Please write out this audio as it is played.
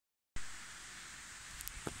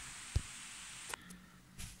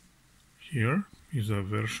Here is a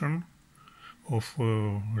version of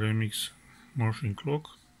remix morphing clock.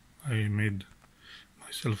 I made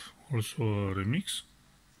myself also a remix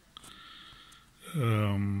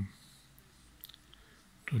to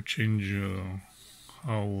change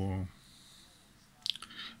how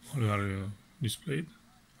all are displayed.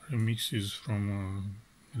 Remix is from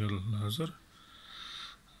middle laser.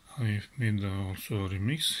 I've made also a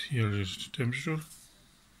remix. Here is temperature,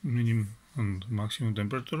 minimum and maximum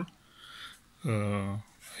temperature. I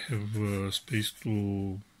have space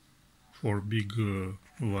for big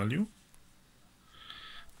value.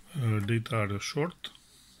 Data are short,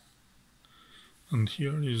 and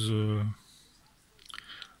here is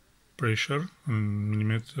pressure in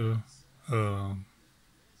millimeter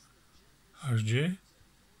Hg,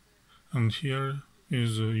 and here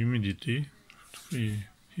is humidity. Here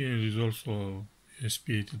is also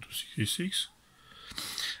SP8266.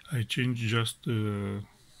 I changed just a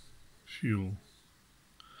few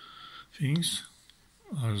things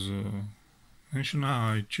as mentioned.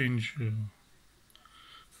 I change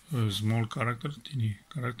small characters, teeny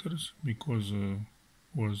characters, because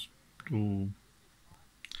was too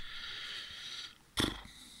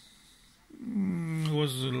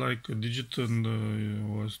was like a digit and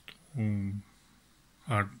was too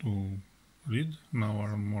hard to read. Now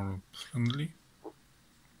are more friendly.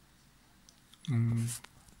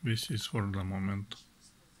 This is for the moment.